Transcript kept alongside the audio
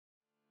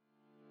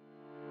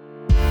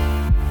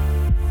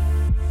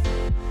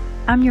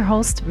I'm your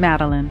host,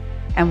 Madeline,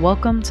 and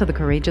welcome to the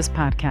Courageous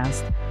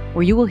Podcast,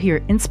 where you will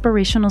hear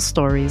inspirational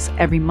stories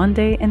every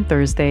Monday and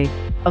Thursday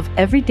of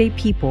everyday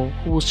people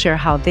who will share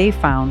how they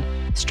found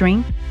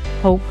strength,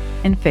 hope,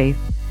 and faith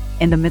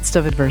in the midst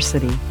of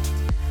adversity.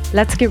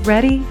 Let's get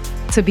ready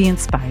to be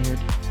inspired.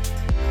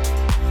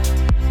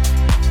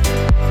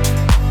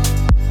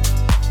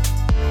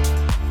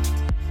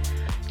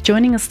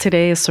 Joining us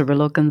today is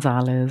Cirilo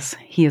Gonzalez.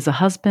 He is a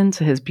husband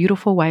to his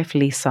beautiful wife,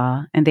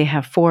 Lisa, and they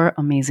have 4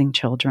 amazing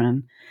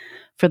children.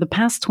 For the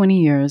past 20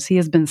 years, he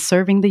has been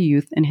serving the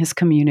youth in his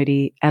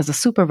community as a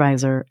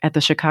supervisor at the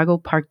Chicago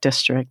Park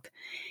District.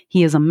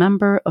 He is a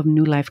member of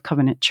New Life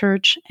Covenant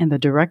Church and the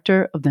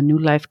director of the New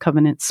Life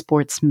Covenant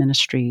Sports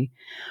Ministry,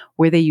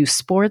 where they use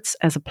sports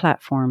as a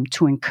platform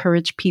to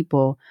encourage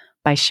people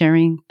by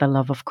sharing the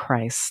love of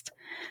Christ.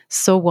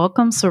 So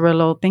welcome,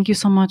 Cirilo. Thank you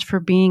so much for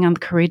being on the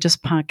Courageous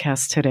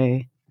Podcast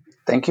today.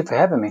 Thank you for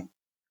having me.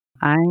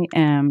 I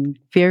am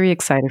very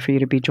excited for you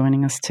to be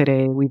joining us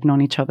today. We've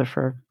known each other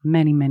for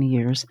many, many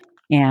years,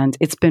 and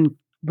it's been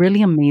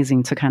really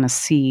amazing to kind of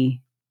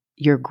see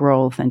your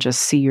growth and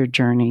just see your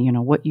journey. You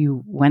know, what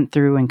you went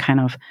through and kind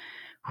of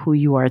who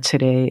you are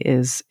today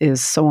is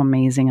so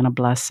amazing and a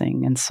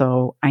blessing. And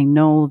so I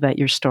know that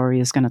your story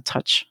is going to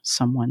touch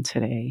someone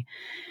today.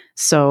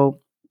 So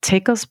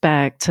take us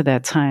back to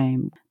that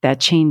time that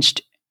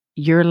changed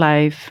your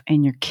life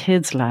and your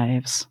kids'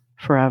 lives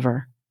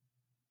forever.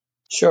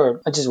 Sure.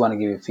 I just want to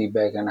give you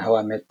feedback on how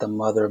I met the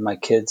mother of my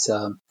kids.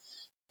 In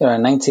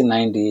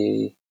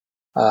 1990,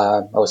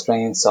 I was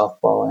playing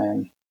softball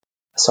and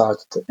I saw her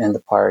in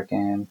the park,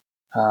 and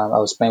I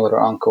was playing with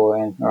her uncle,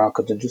 and her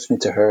uncle introduced me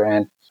to her,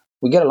 and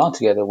we get along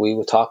together. We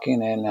were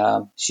talking,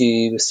 and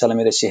she was telling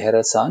me that she had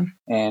a son,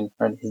 and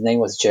his name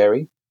was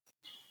Jerry.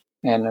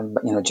 And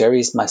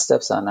Jerry's my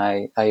stepson.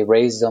 I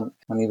raised him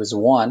when he was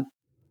 1,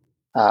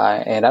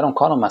 and I don't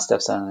call him my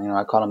stepson.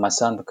 I call him my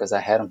son because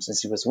I had him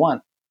since he was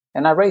 1,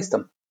 and I raised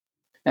him.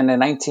 And in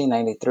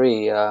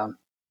 1993,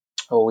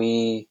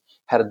 we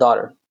had a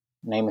daughter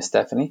named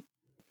Stephanie.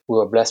 We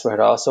were blessed with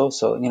her also.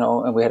 So,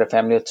 and we had a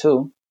family of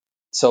 2.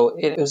 So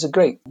it was a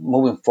great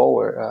moving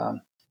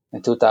forward.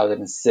 In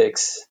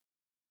 2006,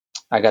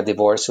 I got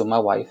divorced with my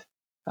wife.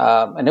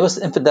 And it was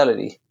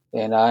infidelity.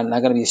 And I'm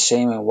not going to be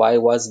ashamed of why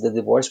was the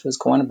divorce was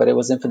going, but it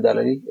was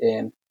infidelity,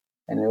 and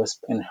it was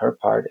in her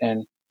part.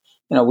 And,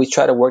 we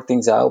tried to work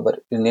things out,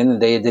 but in the end of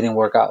the day, it didn't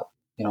work out.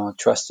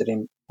 Trust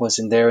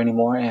wasn't there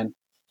anymore. And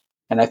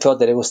I felt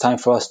that it was time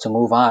for us to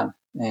move on.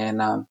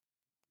 And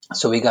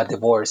so we got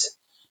divorced.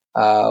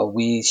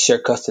 We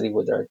shared custody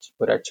with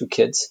our 2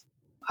 kids.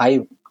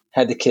 I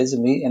had the kids with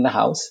me in the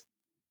house,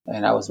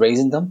 and I was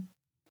raising them,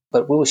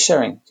 but we were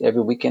sharing.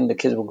 Every weekend, the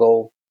kids would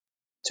go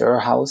to her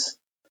house,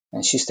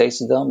 and she stays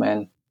with them,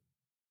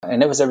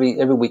 and it was every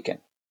weekend.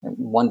 And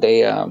one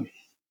day,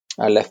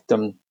 I left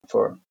them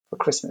for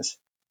Christmas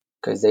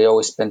because they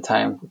always spend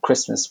time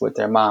Christmas with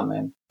their mom,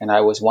 and I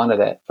always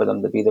wanted that for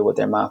them to be there with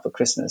their mom for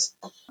Christmas.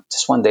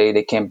 Just one day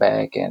they came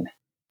back, and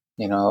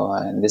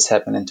and this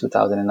happened in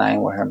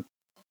 2009, where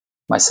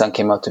my son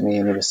came up to me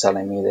and he was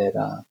telling me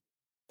that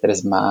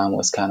his mom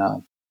was kind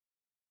of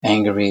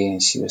angry,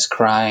 and she was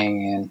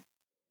crying, and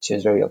she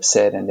was very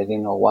upset, and they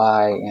didn't know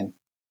why.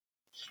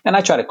 And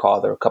I tried to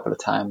call her a couple of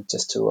times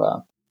just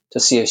to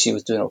see if she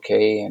was doing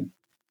okay, and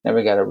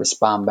never got a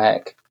response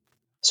back.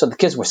 So the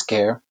kids were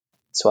scared.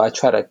 So I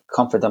tried to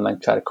comfort them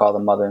and try to call the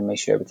mother and make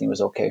sure everything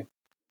was okay.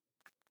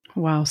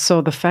 Wow.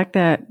 So the fact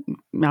that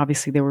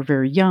obviously they were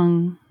very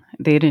young,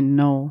 they didn't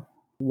know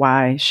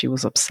why she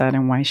was upset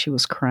and why she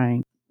was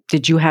crying.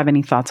 Did you have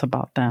any thoughts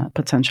about that?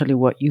 Potentially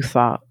what you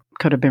thought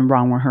could have been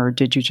wrong with her? Or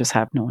did you just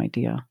have no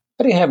idea?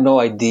 I didn't have no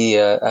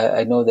idea.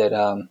 I know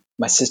that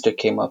my sister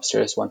came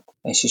upstairs one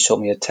and she showed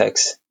me a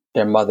text.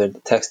 Their mother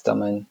texted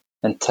them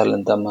and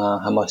telling them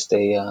how much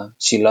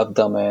she loved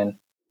them, and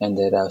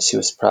that she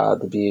was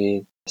proud to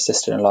be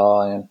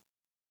sister-in-law, and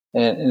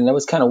it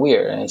was kind of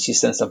weird. And she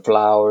sent some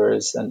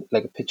flowers and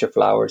like a picture of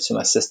flowers to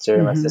my sister.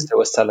 Mm-hmm. My sister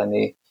was telling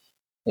me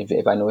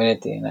if I knew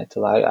anything, and I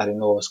told her I didn't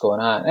know what was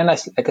going on. And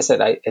like I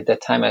said, at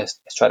that time I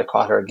tried to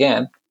call her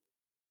again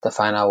to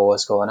find out what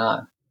was going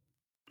on.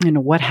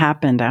 And what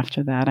happened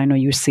after that? I know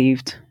you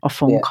received a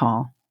phone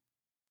call.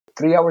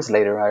 3 hours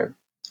later,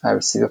 I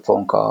received a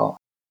phone call,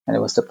 and it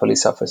was the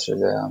police officer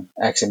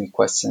asking me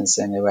questions,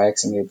 and they were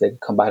asking me if they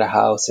could come by the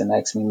house and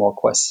ask me more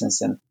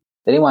questions. And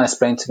they didn't want to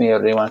explain to me, or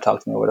they didn't want to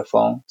talk to me over the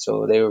phone.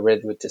 So they were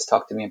ready to just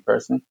talk to me in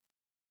person.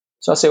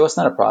 So I said, well, it's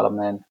not a problem,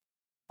 man.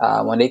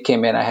 When they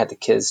came in, I had the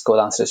kids go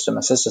downstairs to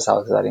my sister's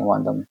house because I didn't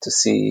want them to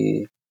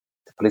see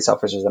the police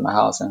officers at my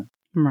house, and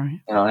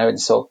right, and everything.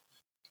 So,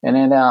 and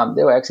then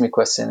they were asking me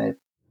questions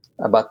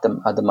about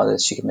the mother.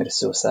 She committed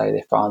suicide.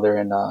 They found her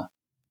in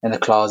the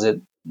closet.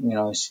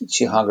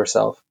 She hung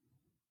herself,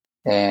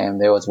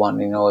 and there was one.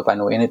 If I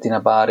know anything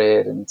about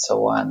it, and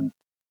so on.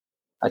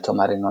 I told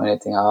them I didn't know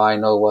anything. All I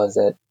know was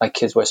that my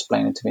kids were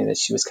explaining to me that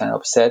she was kind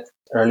of upset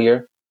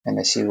earlier, and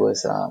that she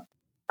was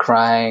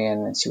crying,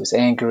 and she was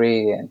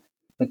angry, and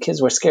the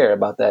kids were scared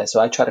about that.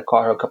 So I tried to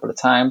call her a couple of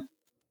times.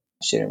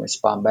 She didn't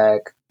respond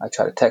back. I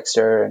tried to text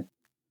her, and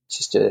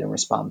she still didn't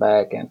respond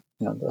back. And,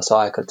 that's all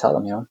I could tell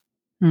them.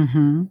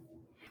 Mm-hmm.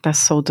 That's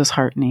so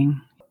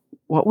disheartening.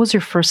 What was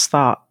your first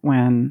thought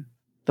when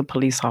the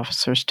police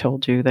officers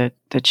told you that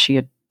she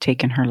had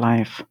taken her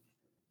life?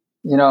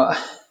 You know,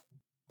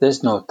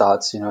 there's no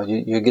thoughts,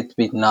 you get to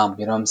be numb,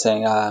 you know what I'm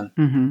saying?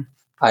 Mm-hmm.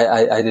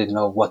 I didn't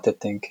know what to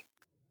think.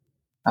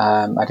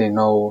 I didn't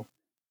know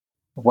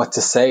what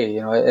to say.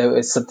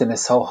 It's something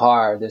that's so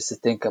hard just to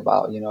think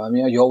about. I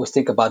mean, you always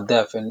think about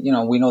death, and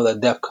we know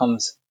that death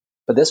comes,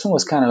 but this one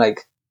was kind of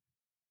like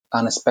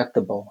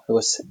unexpected. It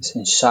was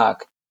in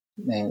shock,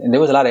 and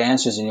there was a lot of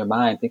answers in your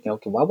mind, thinking,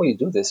 okay, why would you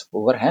do this?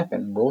 What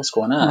happened? What was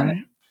going on?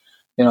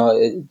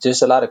 Right.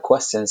 Just a lot of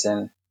questions,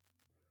 and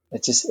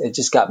it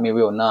just got me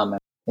real numb,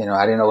 and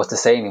I didn't know what to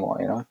say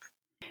anymore.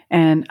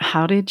 And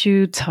how did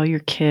you tell your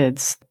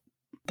kids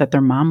that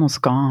their mom was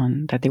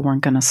gone, that they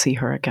weren't going to see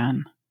her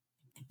again?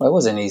 Well, it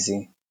wasn't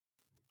easy.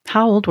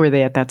 How old were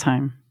they at that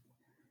time?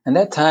 And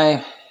that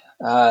time,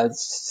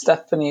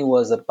 Stephanie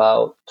was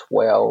about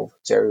 12.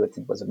 Jerry, I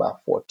think, was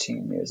about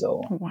 14 years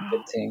old, Wow.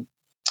 15.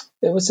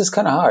 It was just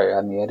kind of hard.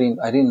 I mean,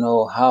 I didn't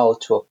know how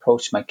to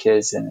approach my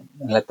kids and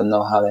let them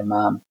know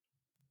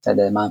that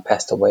their mom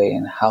passed away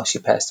and how she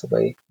passed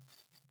away.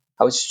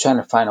 I was just trying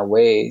to find a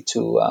way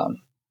to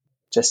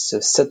just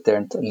to sit there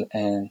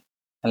and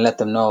let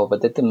them know.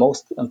 But the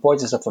most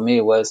important stuff for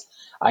me was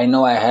I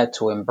know I had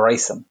to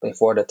embrace them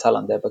before to tell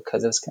them that,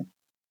 because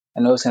I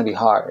know it's gonna be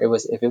hard.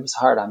 If it was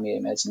hard on me,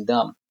 imagine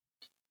them.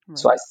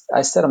 So Right.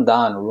 I set them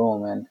down in a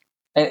room, and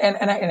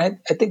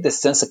I think they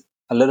sensed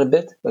a little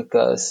bit,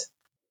 because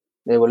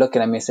they were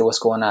looking at me and said, "What's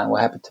going on?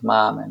 What happened to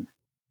mom?" And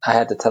I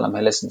had to tell them,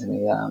 "Hey, listen to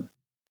me.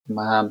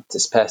 Mom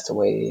just passed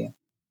away,"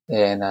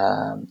 and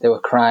they were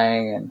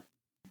crying. And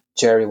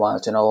Jerry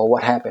wanted to know, well,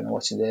 what happened,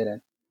 what she did,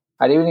 and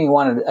I didn't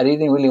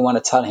really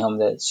want to tell him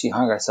that she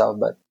hung herself,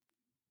 but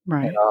you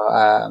Right. know,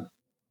 uh,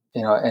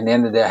 at the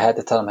end of the day, I had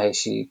to tell him, "Hey,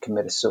 she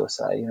committed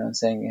suicide." You know what I'm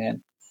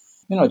saying?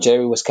 And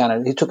Jerry was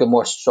he took it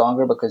more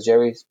stronger, because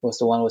Jerry was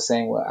the one who was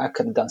saying, well, I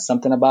could have done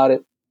something about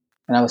it.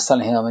 And I was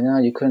telling him, no,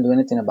 you couldn't do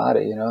anything about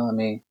it. I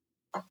mean,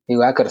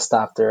 I could have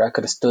stopped her. I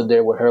could have stood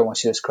there with her when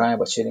she was crying,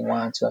 but she didn't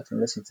want to. I can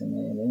listen to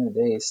me. At the end of the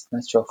day, it's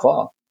not your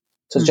fault.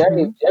 So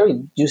Mm-hmm.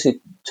 Jerry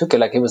usually took it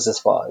like it was his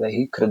fault, that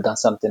he could have done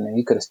something and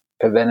he could have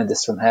prevented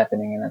this from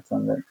happening. And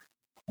from the, at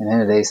the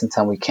end of the day,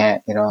 sometimes we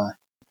can't.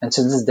 And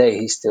to this day,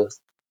 he still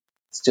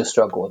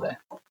struggle with that.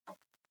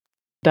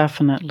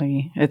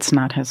 Definitely. It's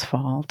not his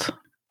fault.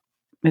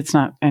 It's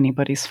not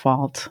anybody's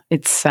fault.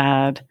 It's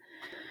sad.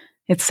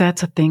 It's sad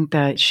to think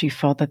that she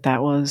felt that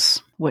that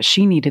was what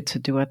she needed to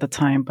do at the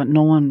time, but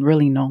no one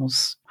really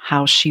knows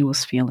how she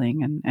was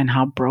feeling and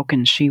how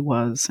broken she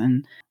was.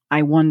 And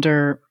I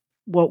wonder,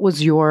 what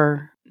was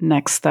your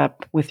next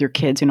step with your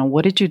kids?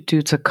 What did you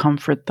do to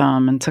comfort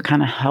them and to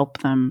kind of help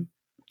them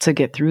to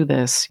get through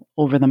this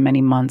over the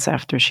many months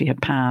after she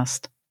had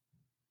passed?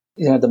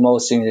 The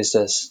most thing is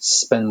just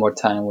spend more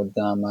time with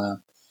them,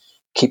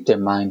 keep their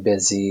mind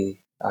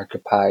busy,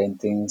 occupied and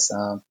things.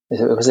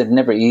 It was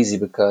never easy,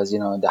 because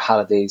the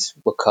holidays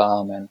would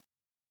come, and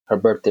her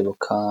birthday would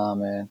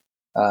come, and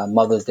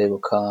Mother's Day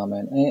would come,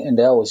 and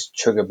they always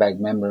trigger back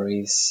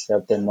memories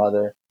of their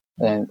mother.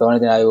 And the only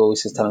thing I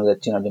always just tell them,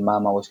 that your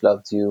mom always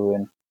loved you,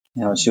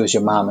 and she was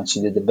your mom, and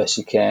she did the best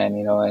she can.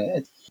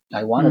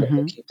 I wanted them to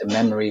Mm-hmm. keep the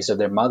memories of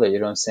their mother. You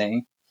know what I'm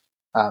saying?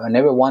 I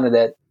never wanted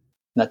that,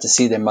 not to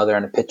see their mother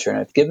in a picture,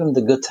 and give them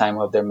the good time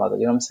of their mother.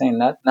 You know what I'm saying?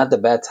 Not the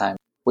bad time.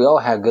 We all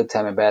have good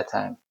time and bad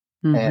time.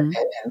 And,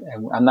 Mm-hmm.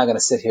 and I'm not going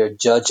to sit here and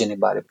judge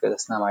anybody, because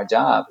it's not my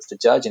job. It's to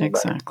judge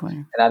anybody. Exactly.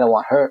 And I don't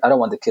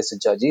want the kids to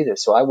judge either.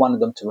 So I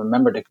wanted them to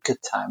remember the good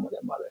time with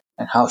their mother,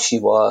 and how she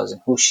was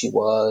and who she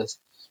was,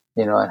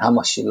 and how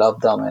much she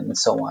loved them, and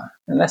so on.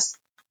 And that's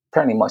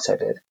pretty much I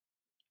did.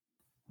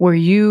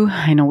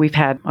 I know we've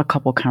had a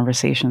couple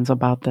conversations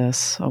about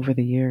this over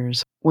the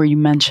years, where you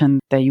mentioned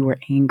that you were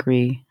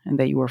angry and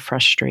that you were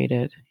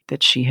frustrated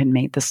that she had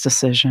made this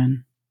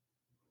decision.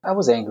 I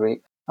was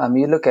angry.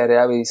 You look at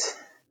it,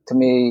 to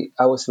me,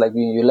 I was like,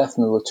 you left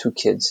me with two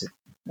kids.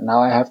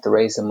 Now I have to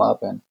raise them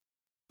up. And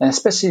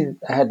especially,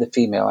 I had the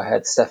female, I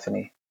had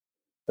Stephanie.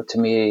 But to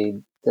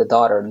me, the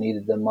daughter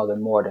needed the mother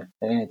more than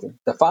anything.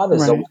 The father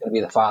is Right. always going to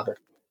be the father,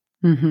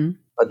 Mm-hmm.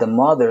 but the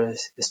mother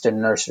is the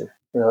nurser,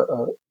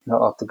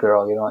 of the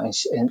girl,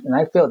 and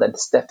I feel that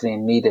Stephanie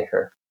needed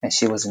her, and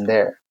she wasn't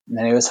there.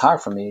 And it was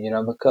hard for me,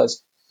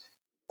 because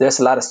there's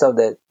a lot of stuff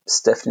that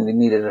Stephanie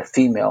needed a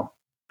female.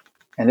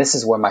 And this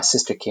is where my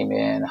sister came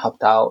in,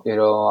 helped out,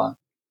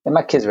 and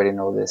my kids already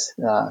know this.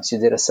 She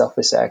did a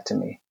selfish act to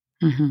me.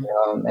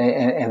 Mm-hmm.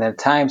 And at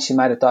the time, she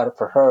might have thought it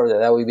for her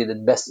that would be the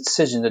best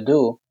decision to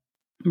do,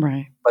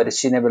 Right. but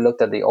she never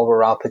looked at the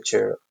overall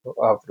picture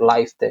of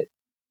life, that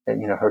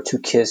her two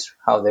kids,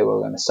 how they were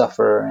going to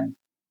suffer,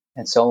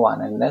 and so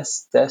on. And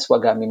that's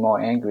what got me more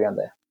angry on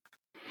that.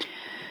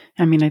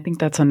 I mean, I think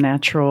that's a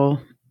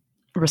natural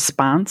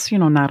response,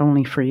 not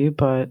only for you,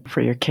 but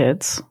for your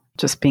kids.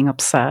 Just being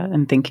upset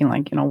and thinking,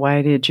 like,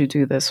 why did you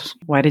do this?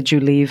 Why did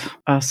you leave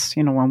us,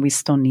 when we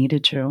still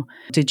needed you?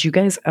 Did you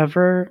guys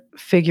ever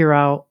figure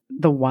out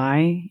the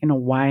why,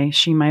 why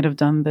she might have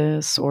done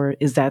this, or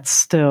is that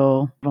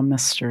still a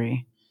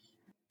mystery?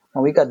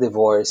 When we got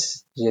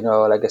divorced,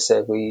 like I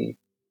said,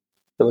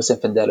 there was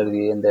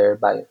infidelity in there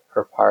by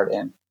her part,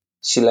 and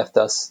she left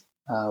us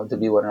to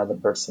be with another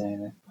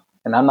person.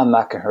 And I'm not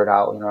knocking her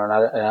out, and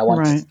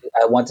Right.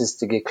 I want this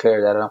to get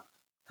clear that I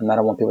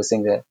don't want people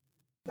saying that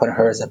putting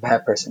her as a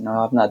bad person. No,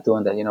 I'm not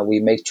doing that. We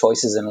make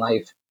choices in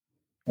life,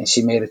 and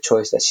she made a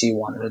choice that she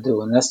wanted to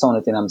do, and that's the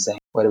only thing I'm saying.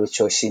 Whatever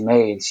choice she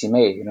made, she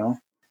made.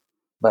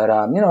 But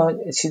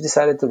she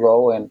decided to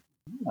go, and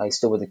I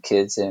still with the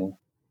kids. And a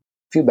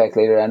few back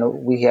later, I know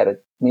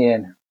me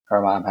and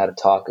her mom had a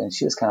talk, and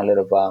she was kind of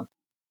a little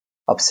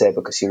upset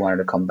because she wanted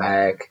to come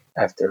back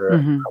after a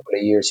Hmm. couple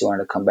of years. She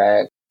wanted to come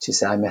back. She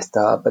said I messed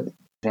up, but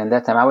at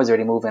that time I was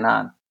already moving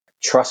on.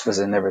 Trust was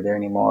never there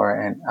anymore,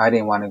 and I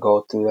didn't want to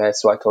go through that.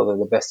 So I told her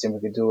the best thing we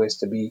could do is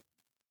to be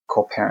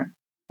co-parent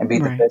and be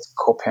the Right. best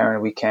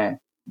co-parent we can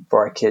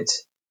for our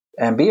kids,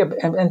 and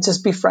and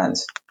just be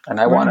friends. And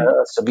I wanted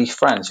Right. us to be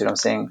friends. You know what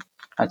I'm saying?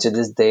 And to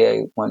this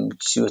day, when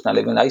she was not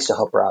living, I used to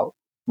help her out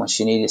when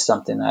she needed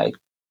something.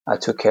 I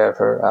took care of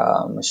her.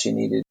 When she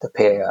needed to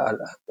pay a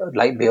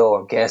light bill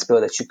or gas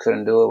bill that she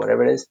couldn't do, or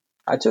whatever it is,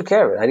 I took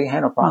care of it. I didn't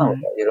have no problem with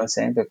Right. that. You know what I'm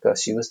saying?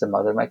 Because she was the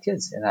mother of my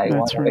kids, and I wanted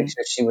That's to make right.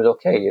 sure she was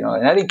okay.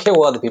 And I didn't care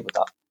what other people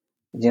thought.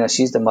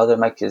 She's the mother of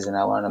my kids, and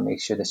I wanted to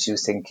make sure that she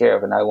was taken care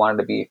of, and I wanted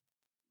to be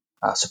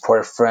a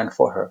supportive friend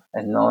for her,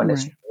 and knowing that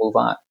she Right. can move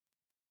on.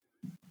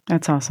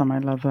 That's awesome. I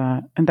love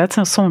that. And that's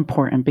so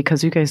important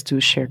because you guys do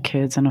share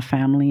kids and a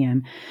family.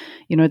 And,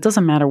 it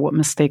doesn't matter what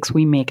mistakes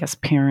we make as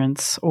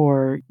parents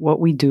or what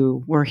we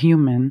do, we're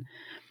human.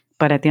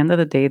 But at the end of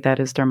the day, that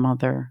is their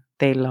mother.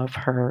 They love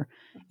her.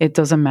 It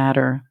doesn't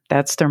matter.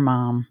 That's their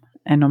mom.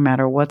 And no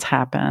matter what's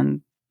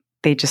happened,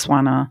 they just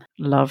want to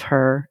love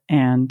her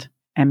and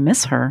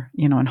miss her,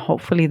 and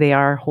hopefully they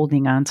are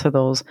holding on to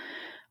those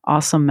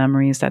awesome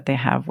memories that they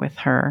have with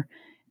her.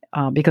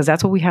 Because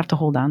that's what we have to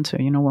hold on to.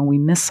 When we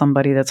miss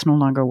somebody that's no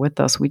longer with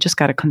us, we just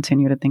got to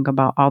continue to think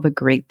about all the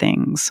great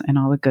things and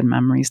all the good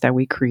memories that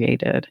we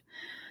created.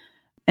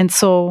 And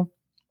so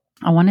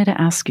I wanted to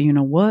ask you,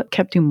 what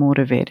kept you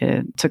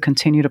motivated to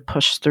continue to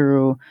push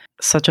through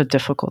such a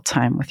difficult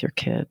time with your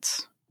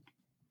kids?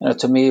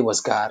 To me, it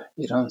was God.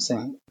 You know what I'm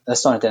saying?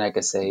 That's the only thing I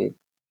can say.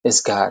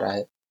 It's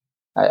God.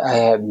 I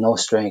had no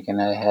strength,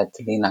 and I had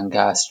to lean on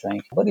God's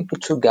strength. But He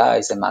put two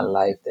guys in my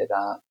life that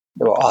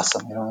they were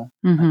awesome.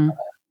 Mm-hmm.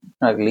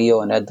 Like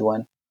Leo and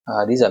Edwin.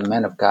 These are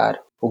men of God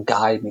who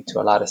guide me to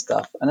a lot of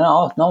stuff. And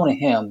not only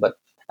him, but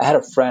I had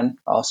a friend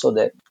also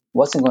that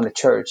wasn't going to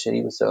church.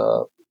 He was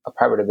a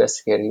private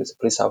investigator. He was a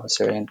police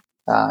officer, and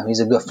he's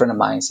a good friend of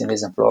mine. He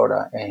lives in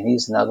Florida, and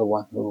he's another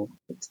one who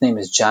his name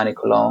is Johnny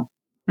Colon.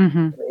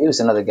 Mm-hmm. He was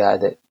another guy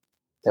that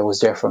was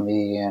there for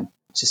me and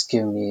just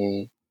giving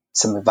me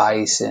some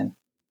advice, and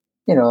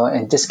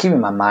and just keeping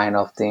my mind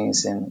off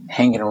things and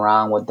hanging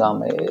around with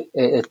them.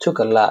 It took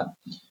a lot.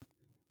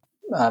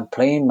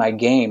 Playing my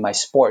game, my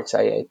sports.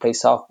 I play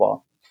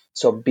softball.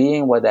 So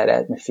being with that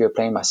atmosphere,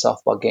 playing my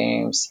softball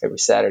games every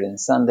Saturday and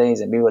Sundays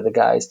and being with the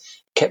guys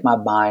kept my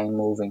mind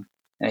moving,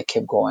 and it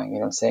kept going, you know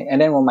what I'm saying? And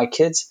then when my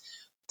kids,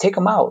 take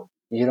them out,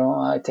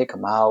 I take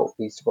them out.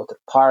 We used to go to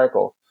the park,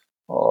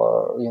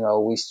 or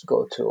we used to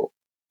go to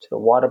the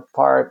water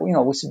park. We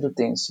used to do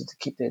things to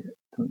keep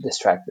them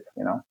distracted.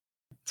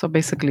 So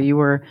basically, you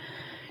were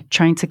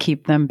trying to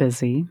keep them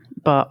busy,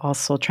 but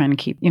also trying to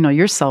keep,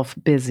 yourself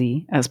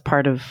busy as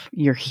part of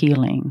your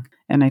healing.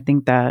 And I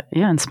think that,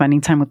 yeah, and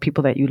spending time with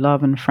people that you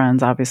love and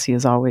friends obviously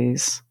is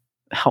always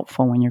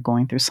helpful when you're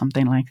going through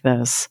something like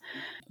this.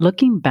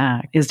 Looking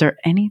back, is there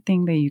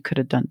anything that you could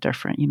have done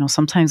different?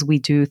 Sometimes we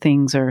do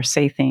things or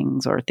say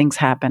things or things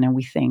happen and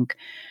we think,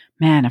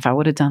 man, if I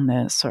would have done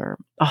this, or,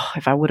 oh,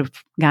 if I would have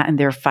gotten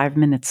there 5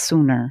 minutes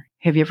sooner.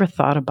 Have you ever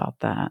thought about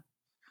that?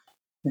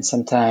 And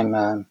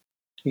sometimes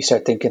you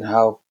start thinking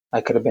how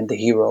I could have been the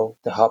hero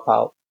to help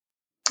out.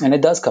 And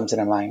it does come to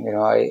the mind,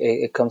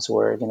 it comes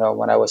where,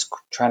 when I was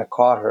trying to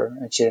call her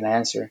and she didn't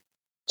answer,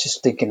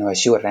 just thinking if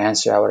she would have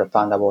answered, I would have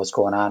found out what was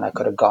going on. I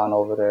could have gone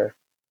over there.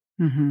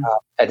 Mm-hmm.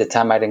 At the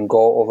time, I didn't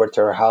go over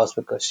to her house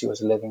because she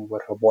was living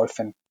with her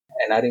boyfriend.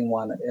 And I didn't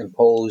want to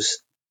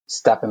impose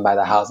stopping by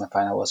the house and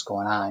find out what's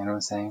going on. You know what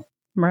I'm saying?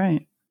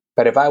 Right.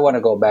 But if I want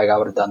to go back, I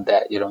would have done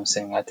that. You know what I'm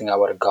saying? I think I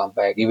would have gone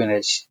back. Even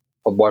if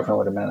her boyfriend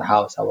would have been in the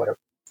house, I would have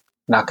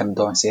knocked on the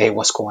door and say, hey,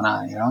 what's going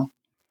on?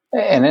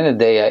 And in the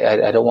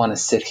day, I don't want to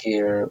sit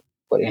here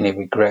with any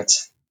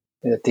regrets.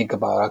 Think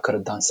about I could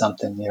have done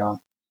something. The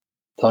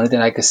only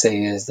thing I could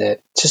say is that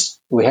just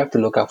we have to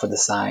look out for the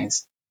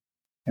signs.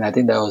 And I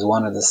think that was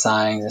one of the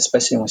signs,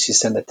 especially when she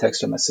sent the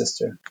text to my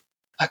sister.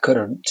 I could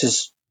have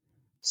just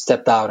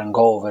stepped out and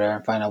go over there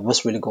and find out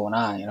what's really going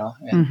on.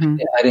 And Mm-hmm.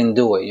 I didn't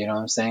do it, you know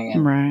what I'm saying?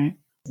 And Right.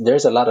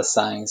 there's a lot of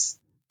signs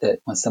that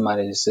when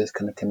somebody is just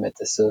going to commit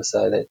to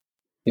suicide that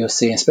you'll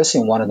see,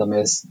 especially one of them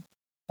is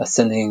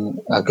sending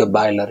a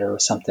goodbye letter or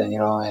something.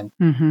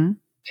 Mm-hmm.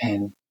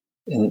 And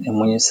and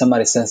when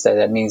somebody sends that,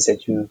 that means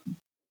that you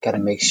got to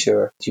make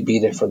sure you be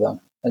there for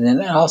them. And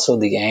then also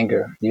the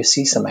anger. You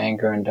see some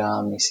anger in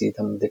them. You see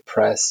them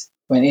depressed.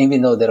 when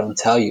even though they don't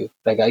tell you.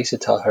 Like I used to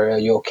tell her, "Are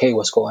you okay?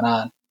 What's going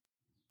on?"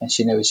 And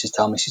she never just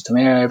tell me. She told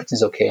me, "Yeah,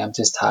 everything's okay. I'm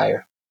just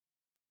tired."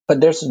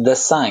 But there's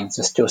signs.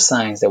 There's still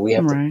signs that we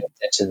have to Right. pay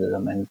attention to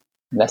them, and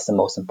that's the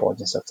most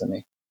important stuff to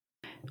me.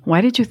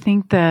 Why did you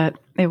think that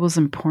it was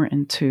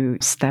important to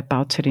step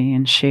out today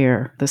and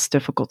share this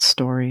difficult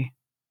story?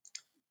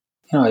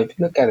 If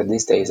you look at it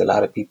these days, a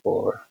lot of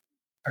people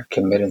are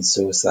committing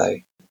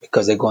suicide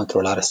because they're going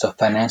through a lot of stuff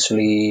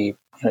financially,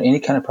 any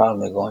kind of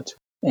problem they're going through.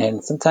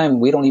 And sometimes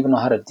we don't even know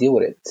how to deal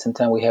with it.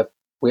 Sometimes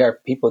we are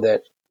people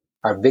that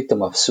are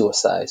victim of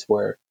suicides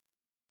where,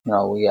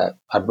 we got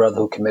a brother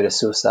who committed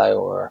suicide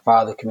or our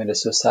father committed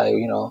suicide,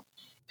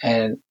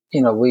 and,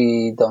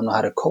 we don't know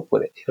how to cope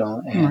with it,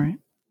 Right.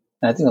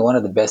 and I think that one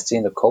of the best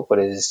things to cope with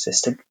it is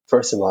just to,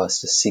 first of all, is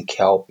to seek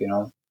help,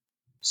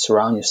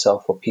 surround yourself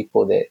with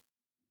people that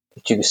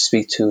you can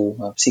speak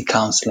to, seek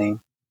counseling,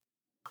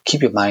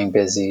 keep your mind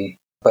busy.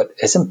 But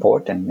it's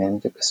important, man,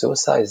 because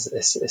suicide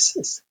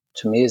is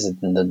to me is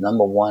the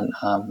number one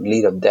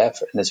lead of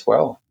death in this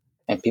world,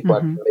 and people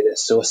are Hmm. committing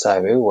suicide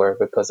everywhere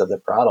because of the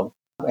problem.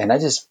 And I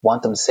just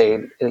want them to say,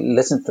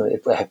 listen to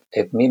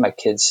if me and my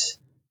kids,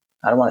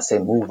 I don't want to say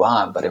move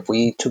on, but if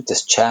we took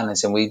this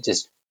challenge and we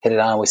just hit it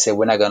on, we say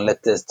we're not going to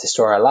let this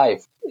destroy our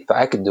life. If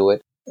I could do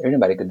it,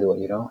 anybody could do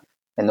it.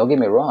 And don't get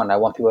me wrong, I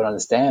want people to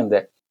understand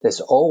that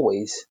there's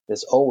always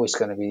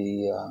going to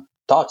be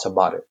thoughts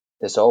about it.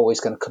 There's always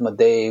going to come a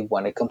day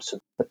when it comes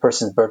to the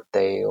person's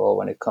birthday or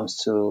when it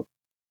comes to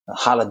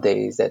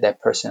holidays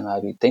that person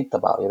might be thinking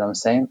about. You know what I'm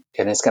saying?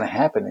 And it's going to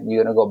happen, and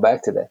you're going to go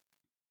back to that.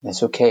 And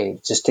it's okay.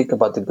 Just think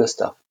about the good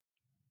stuff.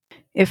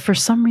 If for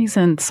some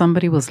reason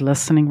somebody was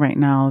listening right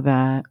now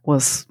that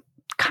was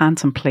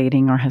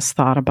contemplating or has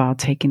thought about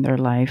taking their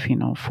life,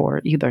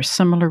 for either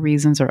similar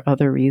reasons or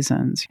other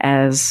reasons,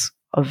 as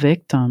a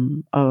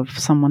victim of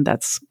someone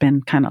that's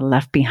been kind of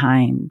left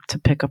behind to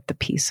pick up the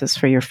pieces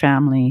for your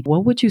family,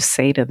 what would you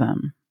say to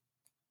them?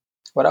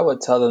 What I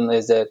would tell them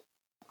is that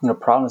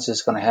problems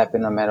is going to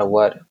happen no matter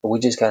what. But we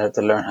just got to have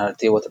to learn how to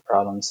deal with the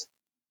problems.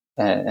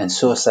 And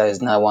suicide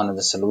is not one of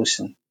the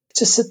solutions.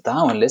 Just sit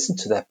down and listen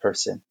to that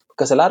person.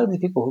 Because a lot of the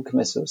people who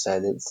commit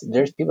suicide,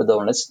 there's people that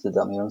don't listen to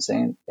them. You know what I'm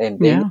saying? And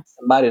they need Yeah,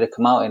 somebody to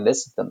come out and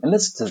listen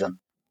to them.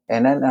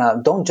 And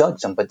then don't judge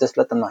them, but just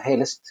let them know, hey,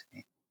 listen to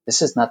me.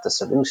 This is not the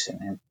solution.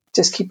 And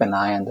just keep an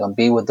eye on them.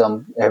 Be with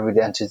them every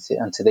day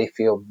until they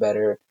feel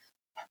better.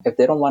 If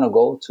they don't want to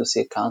go to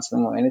see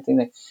counseling or anything,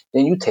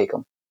 then you take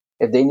them.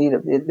 If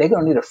they're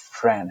gonna need a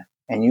friend,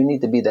 and you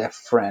need to be that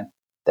friend,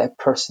 that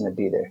person to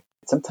be there.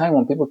 Sometimes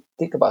when people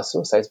think about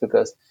suicide, it's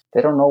because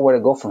they don't know where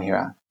to go from here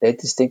on. They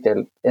just think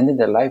that ending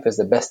their life is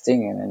the best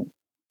thing,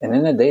 and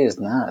in the day, it's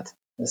not.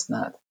 It's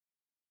not.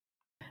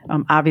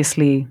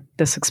 obviously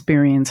this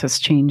experience has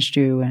changed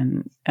you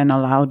and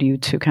allowed you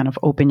to kind of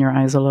open your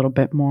eyes a little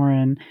bit more,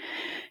 and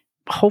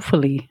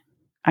hopefully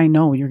I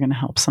know you're going to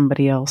help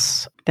somebody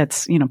else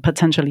that's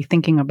potentially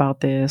thinking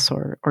about this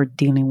or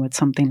dealing with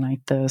something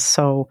like this.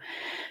 So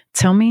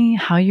tell me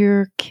how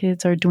your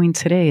kids are doing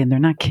today. And they're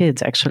not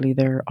kids, actually,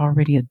 they're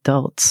already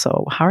adults.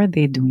 So how are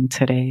they doing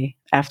today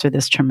after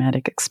this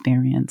traumatic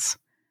experience?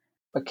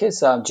 My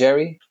kids,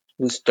 Jerry,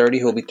 who's 30,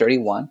 who'll be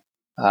 31.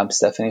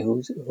 Stephanie,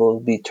 who'll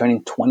be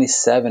turning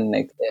 27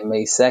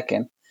 May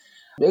 2nd.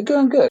 They're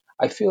doing good.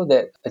 I feel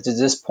that at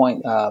this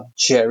point,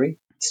 Jerry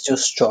still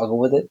struggle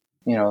with it.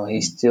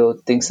 He still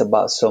thinks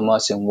about so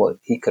much and what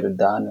he could have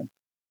done.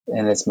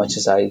 And as much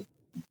as I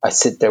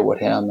sit there with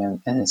him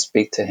and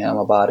speak to him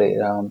about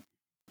it,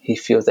 he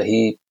feels that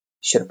he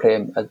should play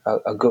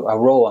a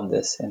role on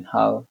this and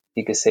how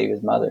he could save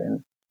his mother.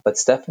 But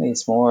Stephanie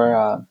is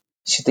more,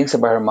 she thinks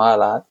about her mom a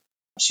lot.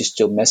 She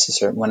still misses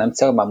her. When I'm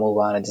talking about move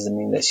on, it doesn't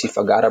mean that she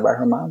forgot about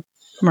her mom.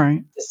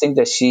 Right. I think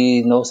that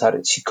she knows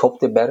she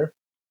coped it better,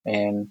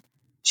 and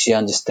she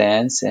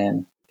understands,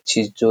 and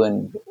she's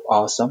doing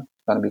awesome.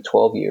 It's going to be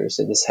 12 years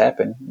that this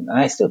happened, and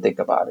I still think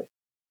about it,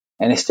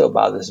 and it still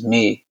bothers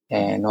me.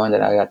 And knowing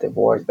that I got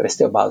divorced, but it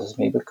still bothers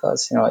me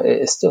because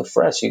it's still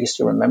fresh. You can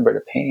still remember the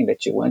pain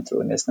that you went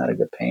through, and it's not a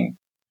good pain.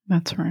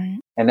 That's right.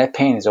 And that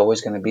pain is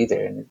always going to be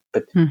there.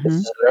 But it's Hmm.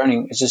 just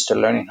learning. It's just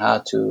learning how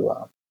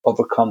to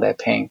overcome that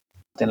pain.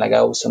 Then, like I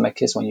always tell my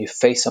kids, when you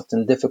face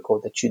something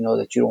difficult that you know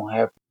that you don't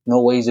have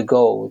no ways to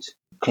go,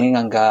 cling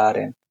on God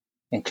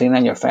and cling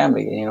on your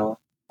family.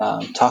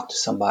 Talk to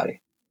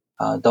somebody.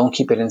 Don't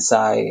keep it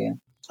inside,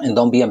 and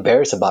don't be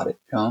embarrassed about it.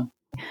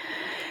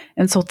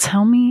 And so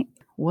tell me,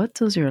 what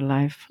does your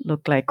life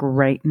look like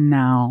right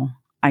now?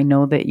 I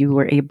know that you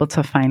were able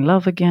to find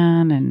love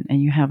again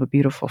and you have a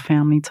beautiful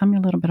family. Tell me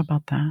a little bit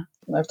about that.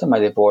 After my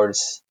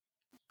divorce,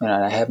 and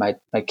I had my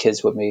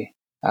kids with me.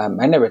 I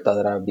never thought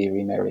that I would be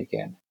remarried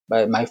again.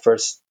 But my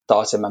first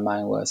thoughts in my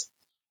mind was,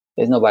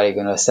 there's nobody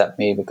going to accept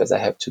me because I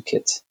have two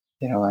kids.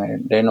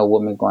 And there ain't no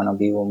woman going to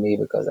be with me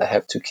because I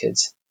have two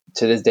kids.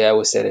 To this day, I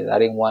would say that I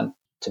didn't want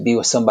to be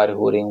with somebody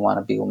who didn't want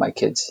to be with my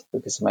kids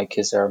because my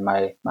kids are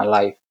my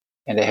life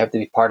and they have to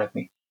be part of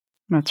me.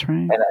 That's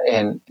right.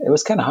 And it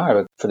was kind of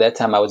hard. For that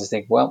time, I was just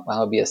thinking, well,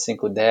 I'll be a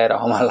single dad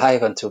all my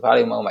life until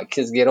probably when my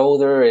kids get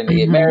older and they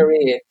get Hmm.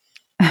 married.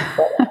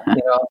 But,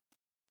 you know,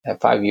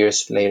 5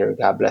 years later,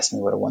 God blessed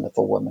me with a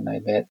wonderful woman I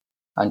met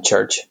on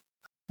church.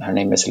 Her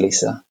name is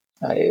Lisa.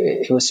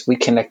 We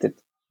connected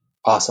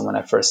awesome when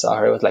I first saw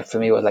her. It was like, for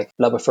me, it was like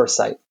love at first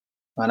sight.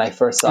 When I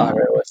first saw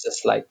her, Oh, it was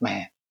just like,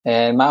 man.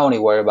 And my only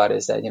worry about it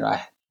is that,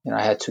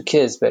 I had 2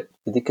 kids, but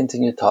we did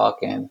continue to talk,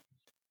 and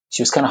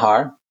she was kind of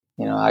hard.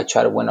 I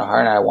tried to win her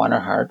heart, and I won her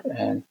heart.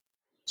 And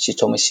she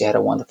told me she had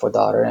a wonderful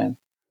daughter,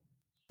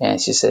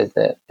 and she said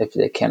that if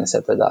they can't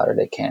accept her daughter,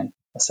 they can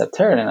accept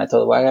her. And I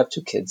told her, well, I have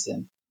 2 kids,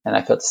 and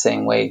I felt the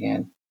same way.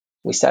 And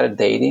we started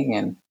dating,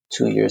 and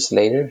 2 years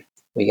later,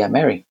 we got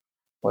married.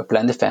 We're a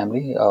blended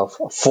family of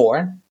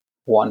 4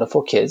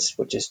 wonderful kids,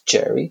 which is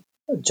Jerry,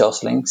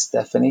 Jocelyn,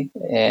 Stephanie,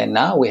 and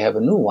now we have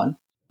a new one,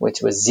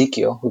 which was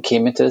Ezekiel, who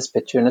came into this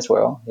picture in this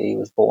world. He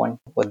was born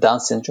with Down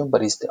syndrome,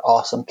 but he's the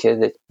awesome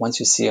kid that once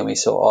you see him,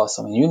 he's so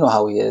awesome. And you know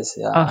how he is.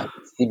 oh,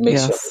 He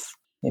makes your yes,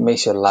 he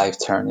makes your life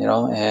turn,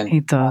 and he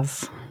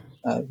does.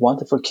 a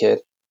wonderful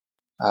kid.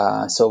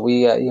 So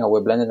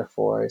we're blended in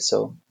 4.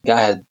 So God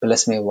has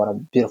blessed me with a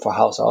beautiful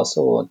house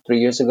also 3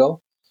 years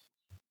ago.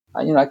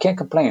 I can't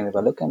complain. If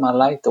I look at my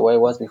life the way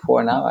it was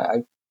before now,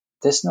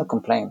 there's no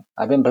complaint.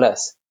 I've been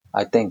blessed.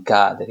 I thank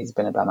God that He's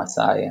been by my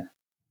side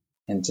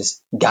and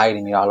just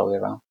guiding me all the way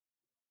around.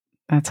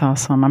 That's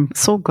awesome. I'm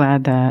so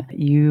glad that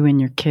you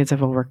and your kids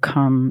have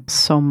overcome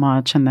so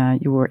much and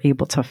that you were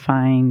able to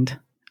find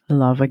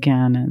love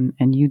again.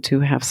 And you two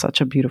have such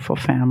a beautiful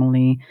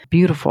family,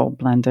 beautiful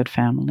blended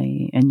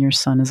family. And your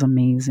son is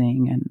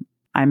amazing. And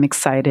I'm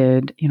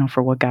excited,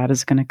 for what God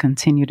is going to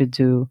continue to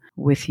do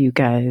with you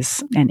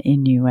guys and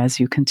in you as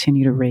you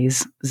continue to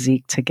raise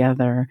Zeke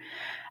together.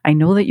 I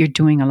know that you're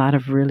doing a lot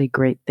of really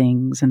great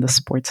things in the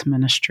sports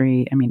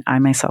ministry. I mean, I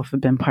myself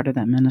have been part of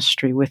that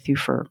ministry with you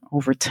for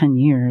over 10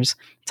 years.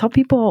 Tell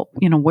people,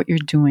 what you're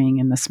doing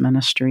in this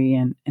ministry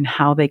and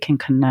how they can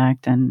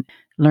connect and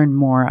learn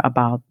more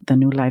about the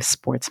New Life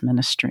Sports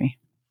Ministry.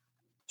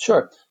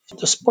 Sure.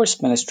 The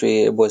sports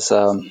ministry was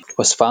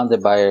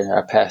founded by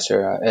our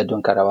pastor,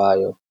 Edwin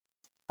Caraballo.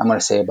 I'm going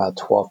to say about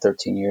 12,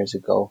 13 years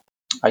ago.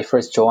 I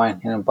first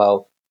joined him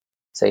about,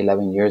 say,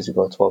 11 years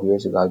ago, 12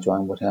 years ago. I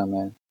joined with him,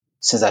 and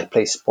since I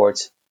play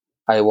sports,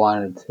 I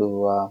wanted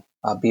to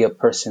be a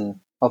person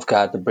of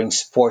God to bring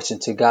sports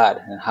into God.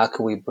 And how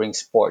could we bring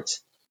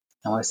sports?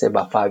 I want to say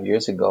about 5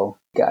 years ago,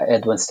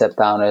 Edwin stepped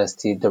down as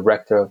the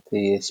director of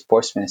the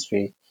sports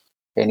ministry,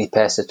 and he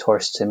passed the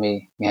torch to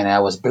me. And I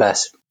was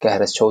blessed. God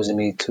has chosen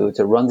me to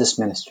run this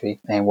ministry.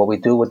 And what we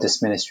do with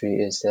this ministry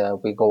is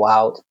we go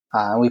out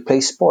and we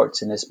play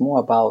sports. And it's more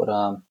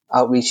about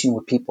outreaching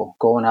with people,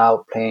 going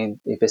out, playing,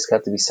 if it's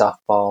got to be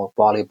softball,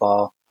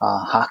 volleyball,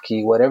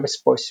 hockey, whatever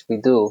sports we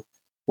do,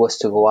 was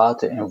to go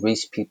out there and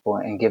reach people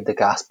and give the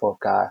gospel of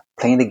God,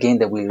 playing the game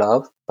that we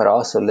love, but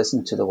also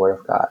listen to the word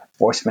of God.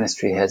 Sports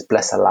ministry has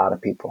blessed a lot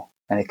of people,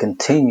 and it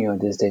continues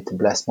this day to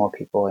bless more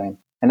people. And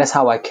that's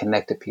how I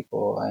connect to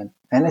people.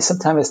 And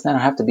sometimes it doesn't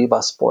have to be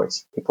about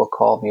sports. People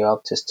call me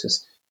up just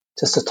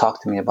to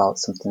talk to me about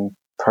something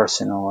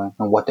personal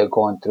and what they're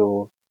going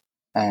through.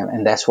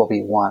 And that's what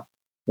we want.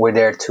 We're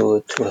there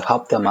to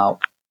help them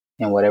out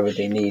in whatever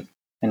they need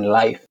in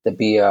life, to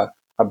be a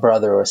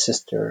brother or a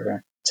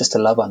sister, just to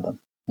love on them.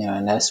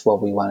 And that's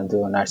what we want to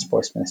do in our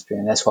sports ministry.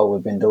 And that's what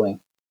we've been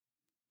doing.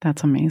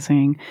 That's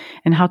amazing.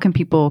 And how can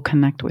people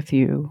connect with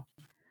you?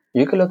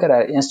 You can look at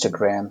our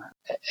Instagram,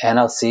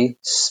 NLC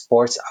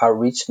Sports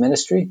Outreach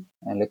Ministry,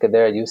 and look at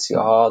there. You see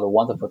all the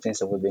wonderful things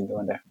that we've been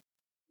doing there.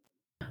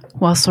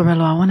 Well,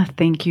 Cirilo, I want to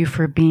thank you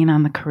for being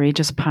on the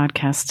Courageous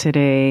podcast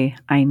today.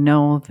 I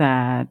know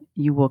that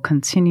you will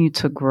continue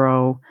to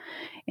grow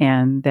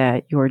and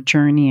that your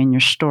journey and your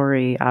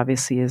story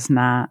obviously is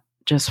not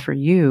just for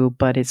you,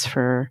 but it's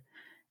for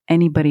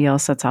anybody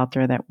else that's out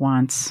there that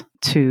wants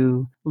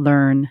to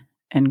learn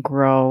and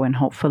grow and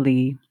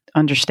hopefully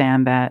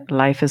understand that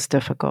life is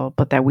difficult,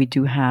 but that we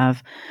do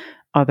have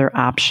other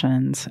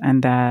options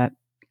and that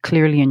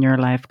clearly in your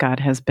life,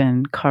 God has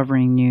been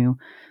covering you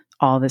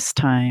all this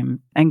time.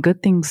 And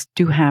good things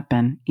do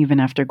happen even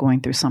after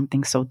going through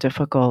something so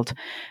difficult.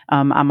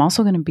 I'm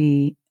also going to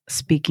be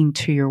speaking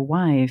to your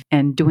wife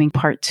and doing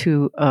part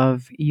 2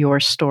 of your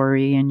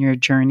story and your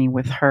journey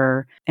with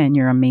her and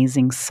your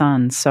amazing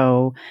son.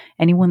 So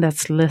anyone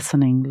that's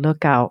listening,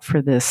 look out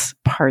for this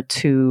part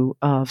 2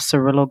 of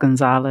Cirilo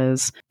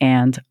Gonzalez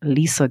and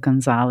Lisa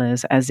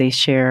Gonzalez as they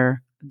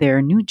share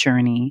their new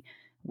journey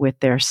with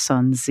their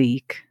son,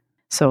 Zeke.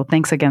 So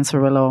thanks again,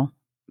 Cirilo.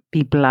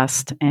 Be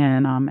blessed,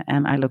 and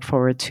I look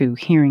forward to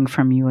hearing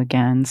from you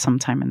again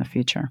sometime in the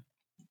future.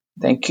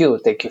 Thank you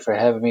for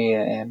having me,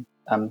 and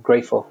I'm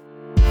grateful.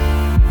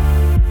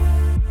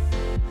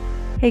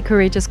 Hey,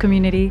 Courageous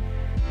community,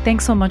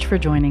 thanks so much for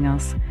joining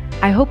us.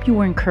 I hope you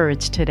were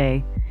encouraged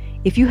today.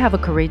 If you have a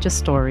courageous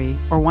story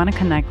or want to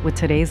connect with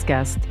today's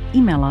guest,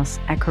 email us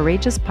at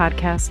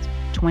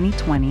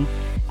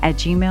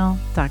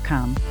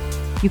courageouspodcast2020@gmail.com.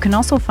 You can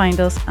also find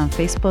us on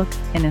Facebook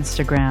and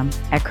Instagram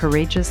at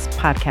Courageous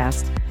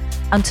Podcast.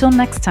 Until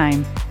next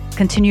time,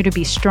 continue to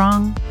be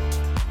strong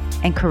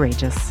and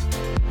courageous.